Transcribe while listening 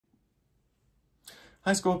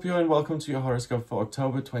Hi Scorpio, and welcome to your horoscope for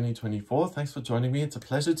October 2024. Thanks for joining me. It's a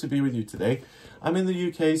pleasure to be with you today. I'm in the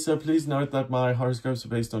UK, so please note that my horoscopes are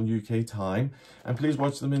based on UK time. And please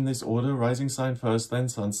watch them in this order: rising sign first, then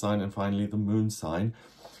sun sign, and finally the moon sign.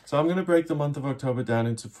 So I'm going to break the month of October down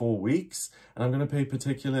into 4 weeks, and I'm going to pay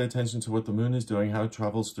particular attention to what the moon is doing, how it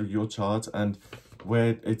travels through your chart, and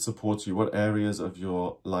where it supports you, what areas of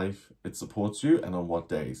your life it supports you, and on what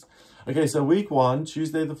days. Okay, so week 1,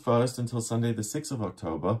 Tuesday the 1st until Sunday the 6th of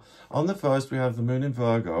October. On the 1st, we have the moon in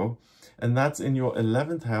Virgo, and that's in your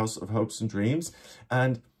 11th house of hopes and dreams,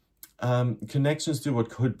 and connections to what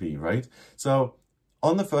could be, right? So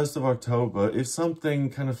on the 1st of October, if something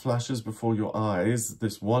kind of flashes before your eyes,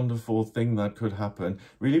 this wonderful thing that could happen,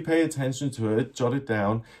 really pay attention to it, jot it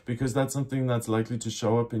down, because that's something that's likely to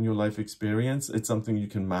show up in your life experience. It's something you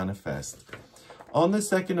can manifest. On the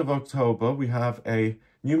 2nd of October, we have a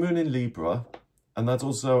new moon in Libra, and that's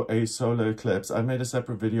also a solar eclipse. I made a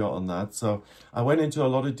separate video on that, so I went into a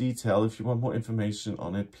lot of detail. If you want more information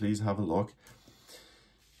on it, please have a look.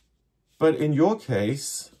 But in your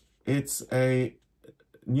case, it's a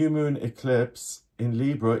new moon eclipse in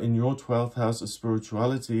Libra in your 12th house of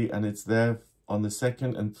spirituality, and it's there on the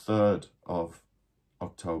 2nd and 3rd of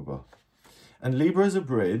October. And Libra is a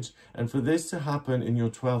bridge, and for this to happen in your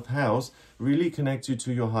 12th house, really connect you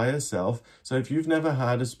to your higher self. So if you've never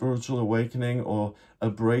had a spiritual awakening or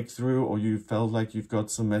a breakthrough, or you felt like you've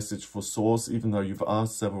got some message for source, even though you've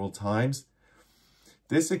asked several times,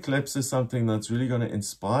 this eclipse is something that's really going to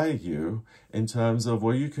inspire you in terms of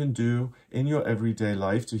what you can do in your everyday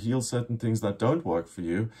life to heal certain things that don't work for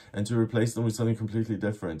you and to replace them with something completely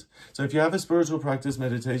different. So if you have a spiritual practice,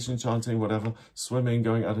 meditation, chanting, whatever, swimming,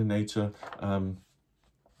 going out in nature,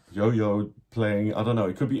 yo-yo playing, I don't know,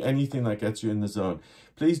 it could be anything that gets you in the zone.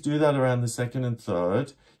 Please do that around the 2nd and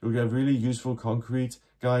 3rd. You'll get really useful, concrete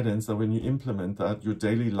guidance that when you implement that, your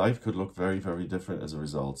daily life could look very, very different as a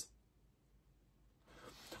result.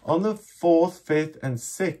 On the 4th, 5th, and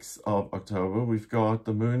 6th of October, we've got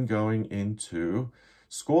the moon going into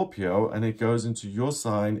Scorpio, and it goes into your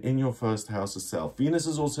sign in your first house of self. Venus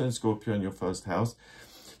is also in Scorpio in your first house.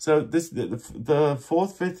 So the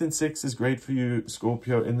 4th, 5th, and 6th is great for you,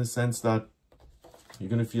 Scorpio, in the sense that you're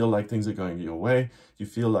going to feel like things are going your way. You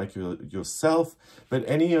feel like you're yourself. But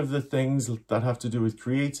any of the things that have to do with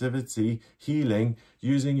creativity, healing,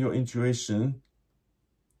 using your intuition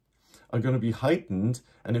are going to be heightened.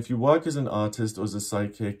 And if you work as an artist or as a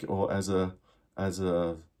psychic or as a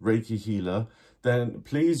Reiki healer, then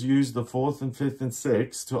please use the 4th and 5th and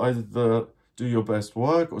 6th to either do your best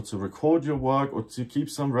work or to record your work or to keep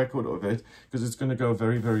some record of it, because it's going to go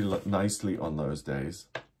very, very nicely on those days.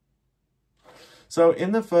 So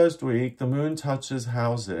in the first week, the moon touches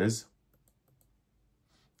houses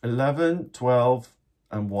 11, 12,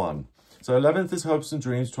 and 1. So 11th is hopes and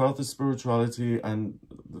dreams, 12th is spirituality, and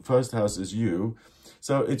the first house is you.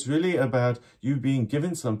 So it's really about you being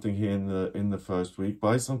given something here in the first week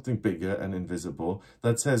by something bigger and invisible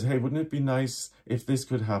that says, hey, wouldn't it be nice if this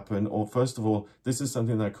could happen? Or first of all, this is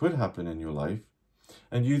something that could happen in your life.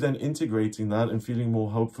 And you then integrating that and feeling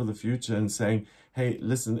more hope for the future and saying, hey,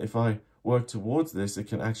 listen, if I work towards this, it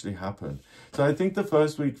can actually happen. So I think the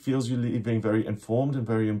first week feels you leaving very informed and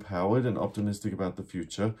very empowered and optimistic about the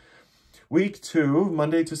future. Week 2,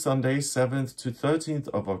 Monday to Sunday, 7th to 13th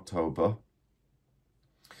of October.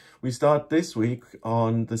 We start this week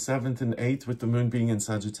on the 7th and 8th with the moon being in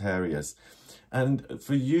Sagittarius. And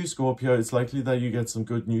for you, Scorpio, it's likely that you get some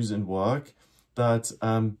good news in work that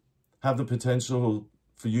have the potential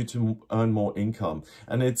for you to earn more income.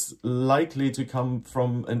 And it's likely to come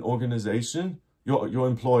from an organization, your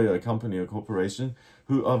employer, a company, a corporation,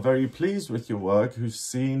 who are very pleased with your work, who've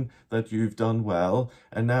seen that you've done well,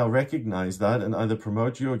 and now recognize that and either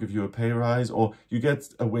promote you or give you a pay rise, or you get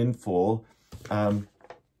a windfall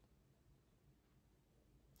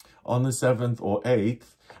on the 7th or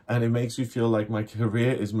 8th, and it makes you feel like my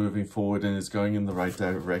career is moving forward and it's going in the right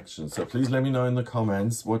direction. So please let me know in the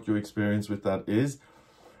comments what your experience with that is.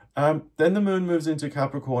 Then the moon moves into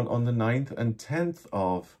Capricorn on the 9th and 10th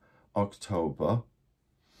of October.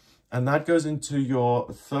 And that goes into your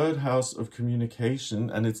 3rd house of communication,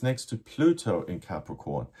 and it's next to Pluto in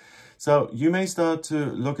Capricorn. So you may start to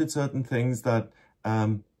look at certain things that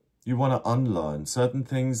you want to unlearn, certain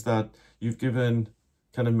things that you've given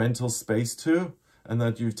kind of mental space to and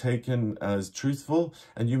that you've taken as truthful.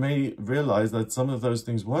 And you may realize that some of those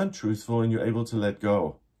things weren't truthful and you're able to let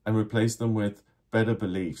go and replace them with better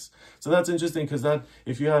beliefs. So that's interesting, because that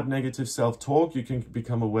if you have negative self-talk, you can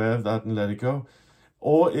become aware of that and let it go.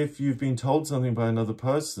 Or if you've been told something by another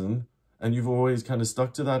person and you've always kind of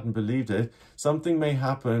stuck to that and believed it, something may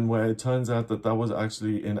happen where it turns out that that was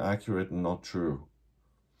actually inaccurate and not true.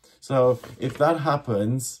 So if that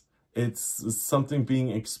happens, it's something being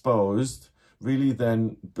exposed. Really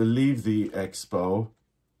then believe the expo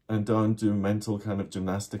and don't do mental kind of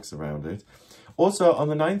gymnastics around it. Also, on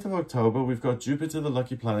the 9th of October, we've got Jupiter, the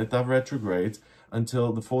lucky planet, that retrograde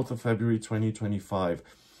until the 4th of February 2025.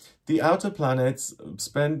 The outer planets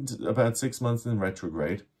spend about 6 months in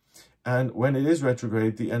retrograde. And when it is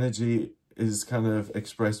retrograde, the energy is kind of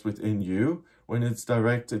expressed within you. When it's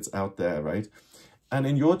direct, it's out there, right? And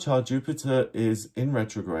in your chart, Jupiter is in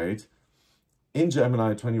retrograde in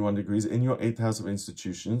Gemini, 21 degrees, in your 8th house of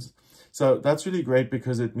institutions. So that's really great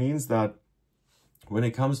because it means that when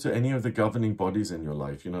it comes to any of the governing bodies in your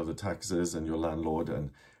life, you know, the taxes and your landlord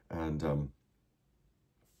and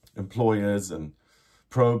employers and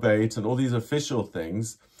probate and all these official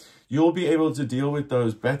things, you'll be able to deal with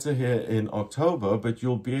those better here in October, but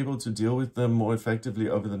you'll be able to deal with them more effectively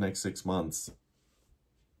over the next 6 months.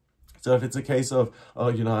 So if it's a case of, oh,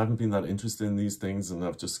 you know, I haven't been that interested in these things and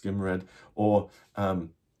I've just skim read, or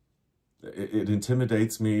it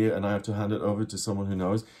intimidates me and I have to hand it over to someone who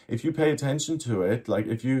knows. If you pay attention to it, like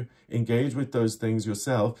if you engage with those things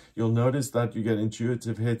yourself, you'll notice that you get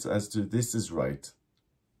intuitive hits as to this is right.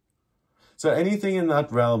 So anything in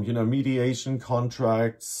that realm, you know, mediation,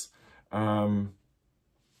 contracts, on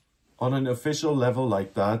an official level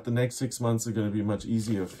like that, the next 6 months are going to be much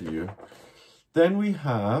easier for you. Then we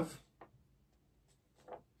have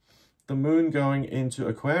the moon going into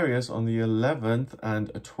Aquarius on the 11th and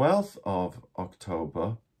 12th of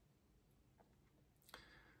October.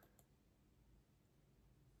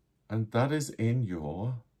 And that is in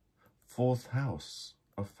your 4th house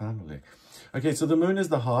of family. Okay, so the moon is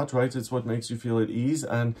the heart, right? It's what makes you feel at ease.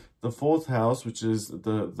 And the 4th house, which is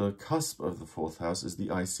the cusp of the 4th house, is the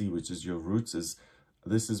IC, which is your roots.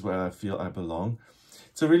 This is where I feel I belong.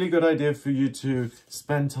 It's a really good idea for you to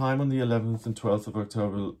spend time on the 11th and 12th of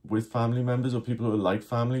October with family members or people who are like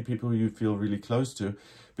family, people who you feel really close to,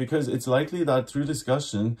 because it's likely that through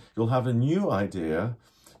discussion, you'll have a new idea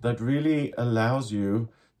that really allows you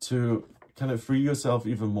to kind of free yourself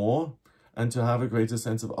even more and to have a greater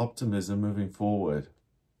sense of optimism moving forward.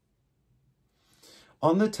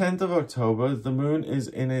 On the 10th of October, the moon is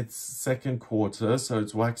in its 2nd quarter, so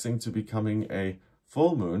it's waxing to becoming a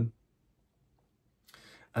full moon.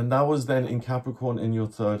 And that was then in Capricorn in your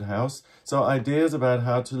 3rd house. So ideas about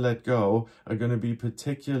how to let go are going to be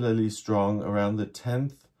particularly strong around the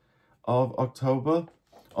 10th of October.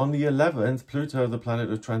 On the 11th, Pluto, the planet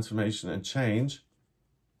of transformation and change,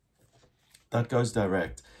 that goes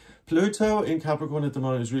direct. Pluto in Capricorn at the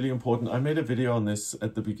moment is really important. I made a video on this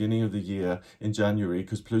at the beginning of the year in January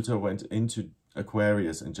because Pluto went into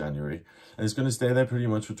Aquarius in January, and it's going to stay there pretty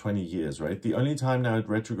much for 20 years, right? The only time now it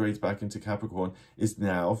retrogrades back into Capricorn is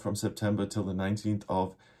now from September till the 19th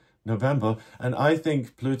of November. And I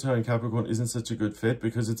think Pluto in Capricorn isn't such a good fit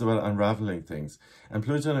because it's about unraveling things. And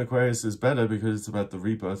Pluto in Aquarius is better because it's about the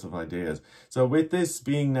rebirth of ideas. So with this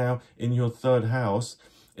being now in your 3rd house,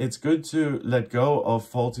 it's good to let go of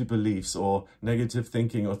faulty beliefs or negative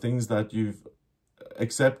thinking or things that you've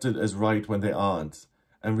accepted as right when they aren't,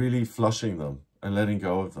 and really flushing them and letting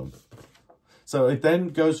go of them. So it then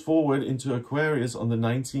goes forward into Aquarius on the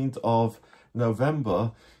 19th of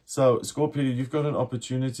November. So Scorpio, you've got an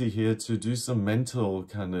opportunity here to do some mental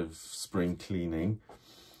kind of spring cleaning.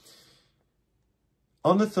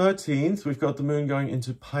 On the 13th, we've got the moon going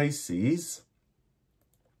into Pisces.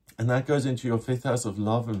 And that goes into your 5th house of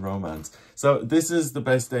love and romance. So this is the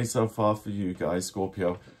best day so far for you guys,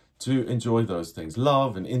 Scorpio, to enjoy those things.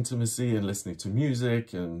 Love and intimacy and listening to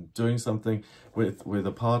music and doing something with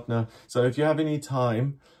a partner. So if you have any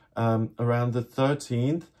time around the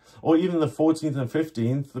 13th or even the 14th and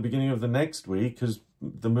 15th, the beginning of the next week, because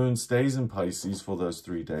the moon stays in Pisces for those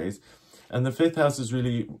 3 days. And the 5th house is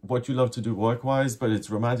really what you love to do work-wise, but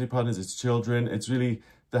it's romantic partners, it's children, it's really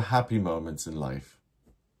the happy moments in life.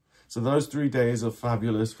 So those 3 days are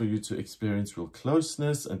fabulous for you to experience real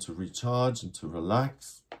closeness and to recharge and to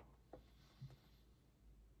relax.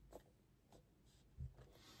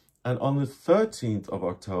 And on the 13th of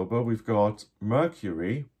October, we've got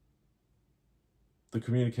Mercury, the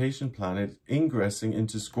communication planet, ingressing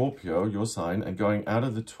into Scorpio, your sign, and going out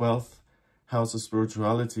of the 12th house of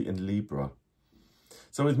spirituality in Libra.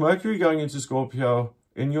 So with Mercury going into Scorpio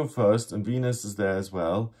in your 1st, and Venus is there as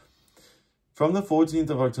well, from the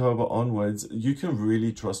 14th of October onwards, you can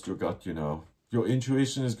really trust your gut, you know. Your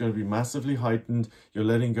intuition is going to be massively heightened. You're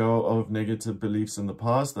letting go of negative beliefs in the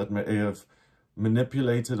past that may have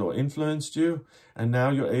manipulated or influenced you, and now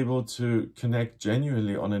you're able to connect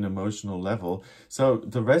genuinely on an emotional level. So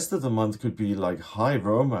the rest of the month could be like high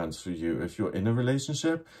romance for you. If you're in a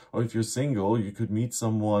relationship, or if you're single, you could meet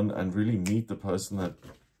someone and really meet the person that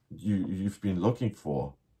you've been looking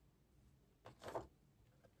for.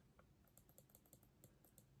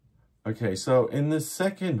 Okay, so in the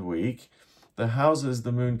second week, the houses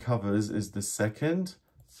the moon covers is the 2nd,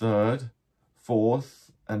 3rd,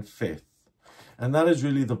 4th, and 5th. And that is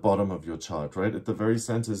really the bottom of your chart, right? At the very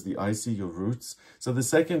center is the IC, your roots. So the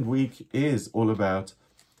second week is all about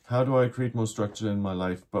how do I create more structure in my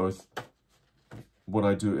life, both what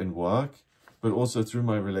I do in work, but also through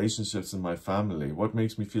my relationships and my family. What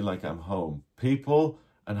makes me feel like I'm home? People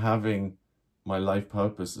and having my life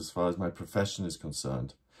purpose as far as my profession is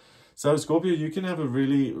concerned. So Scorpio, you can have a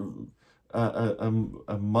really,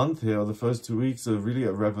 a month here, or the first 2 weeks are really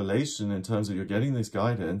a revelation in terms of you're getting this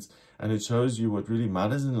guidance, and it shows you what really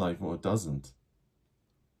matters in life and what doesn't.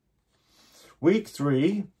 Week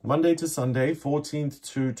 3, Monday to Sunday, 14th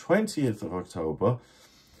to 20th of October.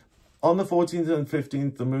 On the 14th and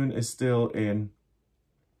 15th, the moon is still in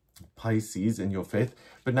Pisces in your 5th,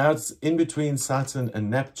 but now it's in between Saturn and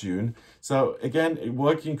Neptune. So again,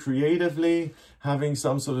 working creatively, having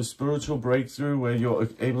some sort of spiritual breakthrough where you're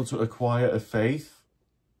able to acquire a faith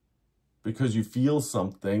because you feel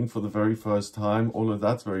something for the very first time. All of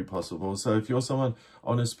that's very possible. So if you're someone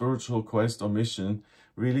on a spiritual quest or mission,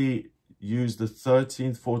 really use the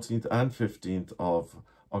 13th, 14th, and 15th of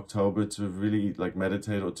October to really like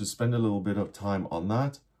meditate or to spend a little bit of time on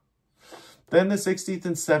that. Then the 16th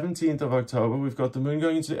and 17th of October, we've got the moon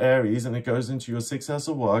going into Aries, and it goes into your 6th house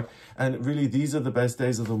of work. And really, these are the best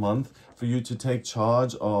days of the month for you to take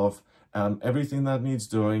charge of everything that needs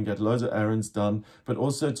doing, get loads of errands done, but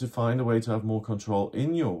also to find a way to have more control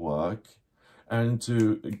in your work and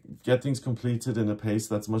to get things completed in a pace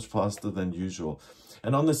that's much faster than usual.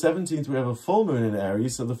 And on the 17th, we have a full moon in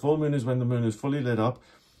Aries. So the full moon is when the moon is fully lit up,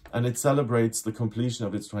 and it celebrates the completion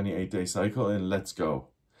of its 28-day cycle and lets go.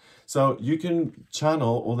 So you can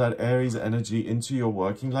channel all that Aries energy into your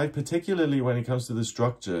working life, particularly when it comes to the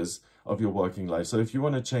structures of your working life. So if you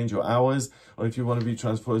want to change your hours, or if you want to be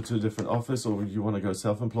transferred to a different office, or you want to go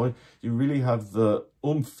self-employed, you really have the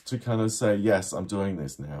oomph to kind of say, yes, I'm doing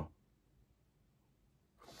this now.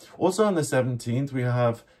 Also on the 17th, we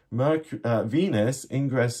have Venus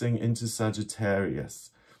ingressing into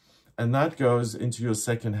Sagittarius. And that goes into your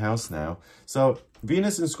 2nd house now. So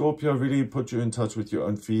Venus in Scorpio really put you in touch with your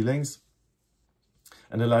own feelings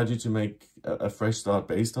and allowed you to make a fresh start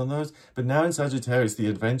based on those. But now in Sagittarius, the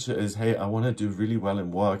adventure is, hey, I want to do really well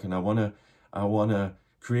in work, and I want to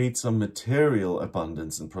create some material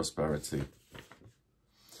abundance and prosperity.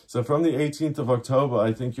 So from the 18th of October,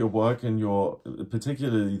 I think your work and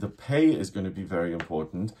particularly the pay is going to be very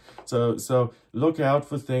important. So look out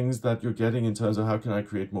for things that you're getting in terms of how can I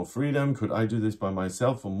create more freedom? Could I do this by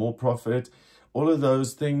myself for more profit? All of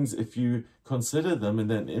those things, if you consider them and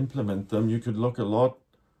then implement them, you could look a lot,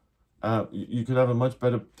 you could have a much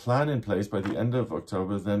better plan in place by the end of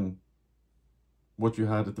October than what you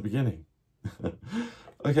had at the beginning.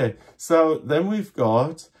 Okay, so then we've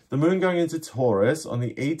got the moon going into Taurus on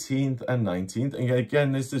the 18th and 19th. And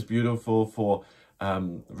again, this is beautiful for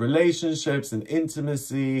relationships and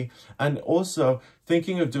intimacy, and also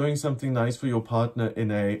thinking of doing something nice for your partner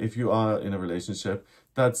if you are in a relationship.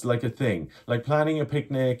 That's like a thing, like planning a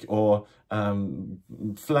picnic, or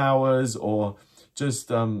flowers, or just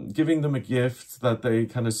giving them a gift that they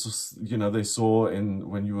kind of, they saw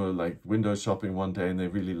when you were like window shopping one day and they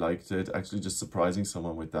really liked it. Actually just surprising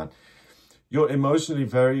someone with that. You're emotionally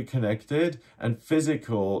very connected, and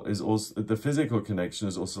the physical connection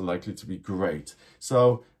is also likely to be great.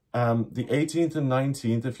 So the 18th and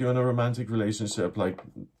 19th, if you're in a romantic relationship, like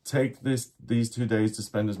take these 2 days to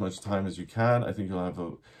spend as much time as you can. I think you'll have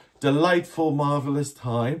a delightful, marvelous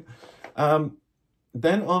time.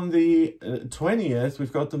 Then on the 20th,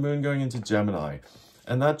 we've got the moon going into Gemini,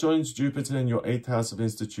 and that joins Jupiter in your 8th house of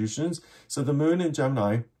institutions. So the moon in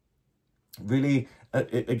Gemini really,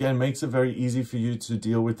 it again, makes it very easy for you to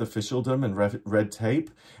deal with officialdom and red tape.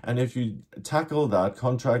 And if you tackle that,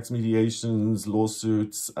 contracts, mediations,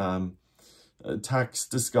 lawsuits, tax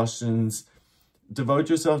discussions, devote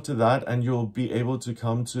yourself to that, and you'll be able to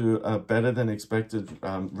come to a better than expected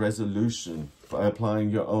resolution by applying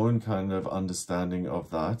your own kind of understanding of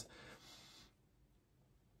that.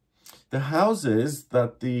 The houses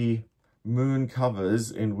that the moon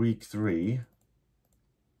covers in week 3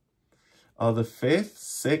 are the 5th,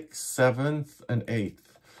 6th, 7th, and 8th.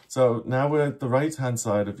 So now we're at the right-hand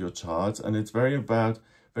side of your chart, and it's very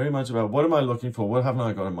much about what am I looking for? What haven't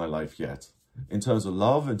I got in my life yet? in terms of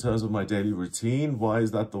love, in terms of my daily routine. Why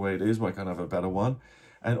is that the way it is? Why can't I have a better one?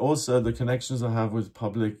 And also the connections I have with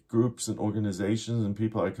public groups and organizations and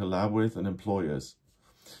people I collab with and employers.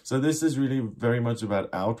 So this is really very much about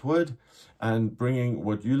outward and bringing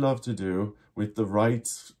what you love to do with the right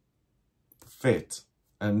fit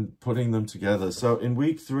and putting them together. So in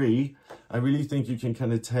week 3, I really think you can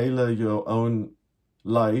kind of tailor your own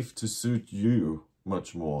life to suit you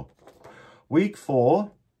much more. Week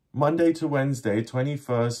 4, Monday to Wednesday,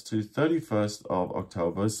 21st to 31st of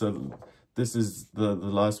October. So this is the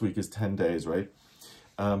last week is 10 days, right?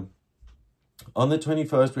 On the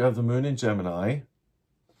 21st, we have the moon in Gemini.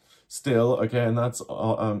 Still, again, that's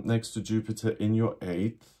next to Jupiter in your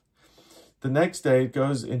 8th. The next day it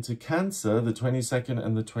goes into Cancer, the 22nd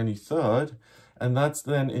and the 23rd. And that's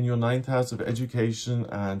then in your 9th house of education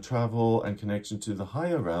and travel and connection to the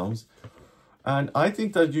higher realms. And I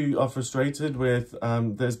think that you are frustrated with,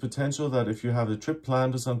 there's potential that if you have a trip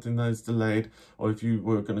planned or something that is delayed, or if you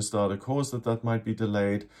were going to start a course that might be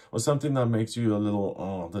delayed, or something that makes you a little,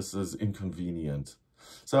 oh, this is inconvenient.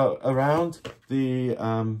 So around the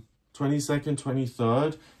 22nd,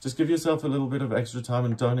 23rd, just give yourself a little bit of extra time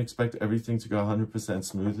and don't expect everything to go 100%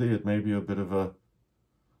 smoothly. It may be a bit of a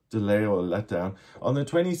delay or a letdown. On the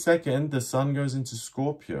 22nd, the sun goes into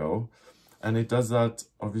Scorpio, and it does that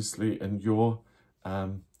obviously in your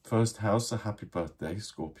first house. So happy birthday,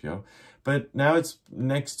 Scorpio. But now it's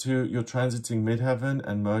next to your transiting midheaven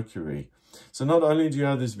and Mercury. So not only do you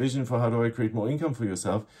have this vision for how do I create more income for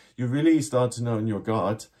yourself, you really start to know in your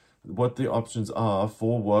gut what the options are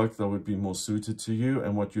for work that would be more suited to you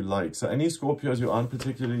and what you like. So any Scorpios who aren't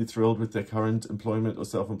particularly thrilled with their current employment or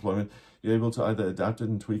self-employment, you're able to either adapt it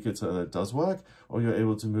and tweak it so that it does work, or you're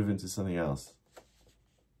able to move into something else.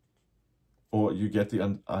 Or you get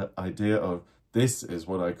the idea of, this is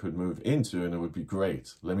what I could move into and it would be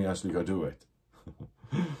great. Let me actually go do it.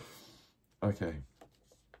 Okay.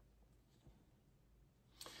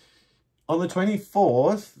 On the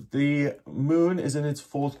 24th, the moon is in its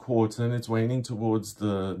 4th quarter and it's waning towards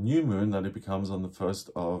the new moon that it becomes on the 1st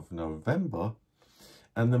of November.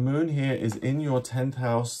 And the moon here is in your 10th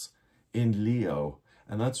house in Leo.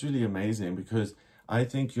 And that's really amazing because I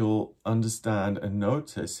think you'll understand and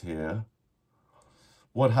notice here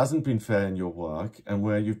what hasn't been fair in your work and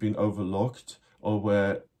where you've been overlooked or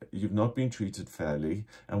where you've not been treated fairly,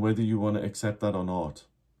 and whether you want to accept that or not,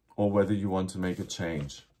 or whether you want to make a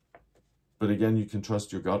change. But again, you can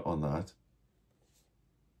trust your gut on that.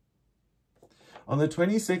 On the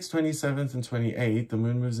 26th, 27th, and 28th, the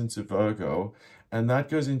moon moves into Virgo, and that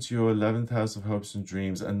goes into your 11th house of hopes and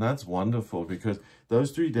dreams. And that's wonderful because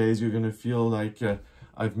those 3 days, you're going to feel like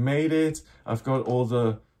I've made it. I've got all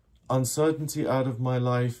the uncertainty out of my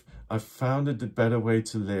life. I've found a better way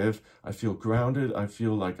to live. I feel grounded. I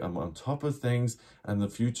feel like I'm on top of things, and the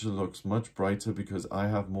future looks much brighter because I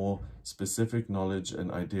have more specific knowledge and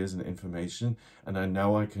ideas and information, and I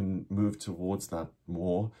know I can move towards that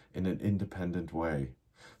more in an independent way.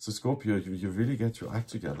 So Scorpio, you really get your act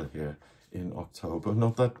together here in October.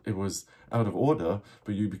 Not that it was out of order,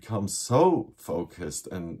 but you become so focused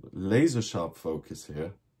and laser sharp focus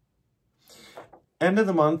here. End of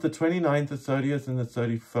the month, the 29th, the 30th, and the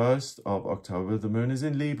 31st of October, the moon is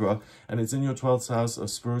in Libra, and it's in your 12th house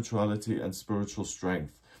of spirituality and spiritual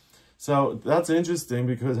strength. So that's interesting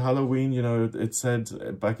because Halloween, you know, it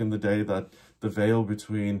said back in the day that the veil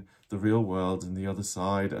between the real world and the other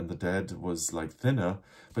side and the dead was like thinner.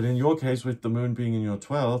 But in your case, with the moon being in your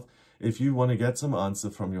 12th, if you want to get some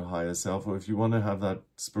answer from your higher self, or if you want to have that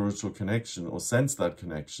spiritual connection or sense that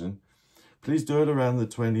connection, please do it around the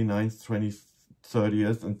 29th,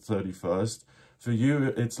 30th and 31st. For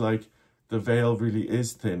you, it's like the veil really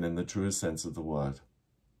is thin in the truest sense of the word.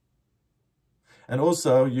 And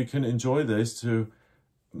also, you can enjoy this to,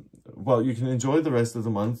 well, you can enjoy the rest of the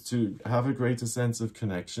month to have a greater sense of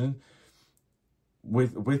connection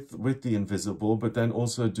with the invisible, but then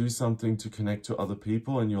also do something to connect to other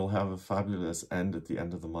people, and you'll have a fabulous end at the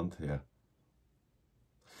end of the month here.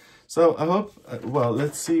 So I hope, well,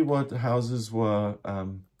 let's see what houses were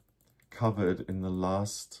covered in the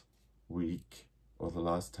last week or the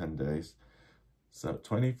last 10 days. So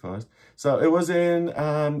 21st. So it was in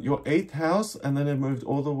your 8th house, and then it moved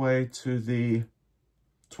all the way to the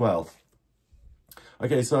 12th.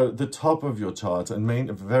 Okay, so the top of your chart and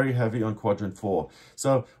very heavy on quadrant 4.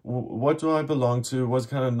 So what do I belong to? What's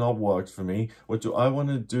kind of not worked for me? What do I want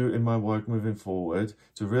to do in my work moving forward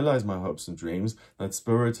to realize my hopes and dreams that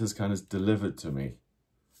Spirit has kind of delivered to me?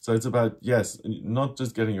 So it's about, yes, not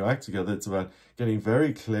just getting your act together. It's about getting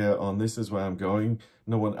very clear on this is where I'm going.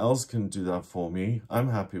 No one else can do that for me. I'm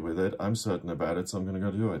happy with it. I'm certain about it. So I'm going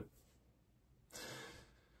to go do it.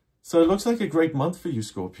 So it looks like a great month for you,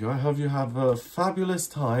 Scorpio. I hope you have a fabulous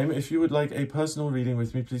time. If you would like a personal reading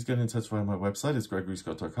with me, please get in touch via my website. It's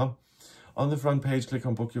gregoryscott.com. On the front page, click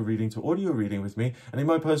on book your reading to order your reading with me. And in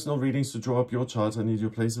my personal readings, to draw up your chart, I need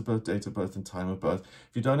your place of birth, date of birth, and time of birth.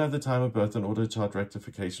 If you don't have the time of birth, then order a chart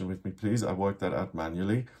rectification with me, please. I work that out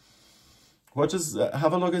manually.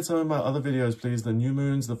 Have a look at some of my other videos, please. The new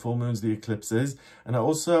moons, the full moons, the eclipses. And I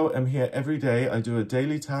also am here every day. I do a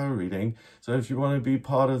daily tarot reading. So if you want to be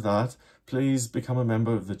part of that, please become a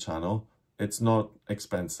member of the channel. It's not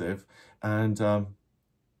expensive. And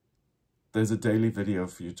there's a daily video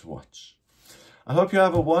for you to watch. I hope you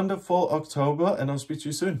have a wonderful October, and I'll speak to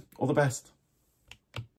you soon. All the best.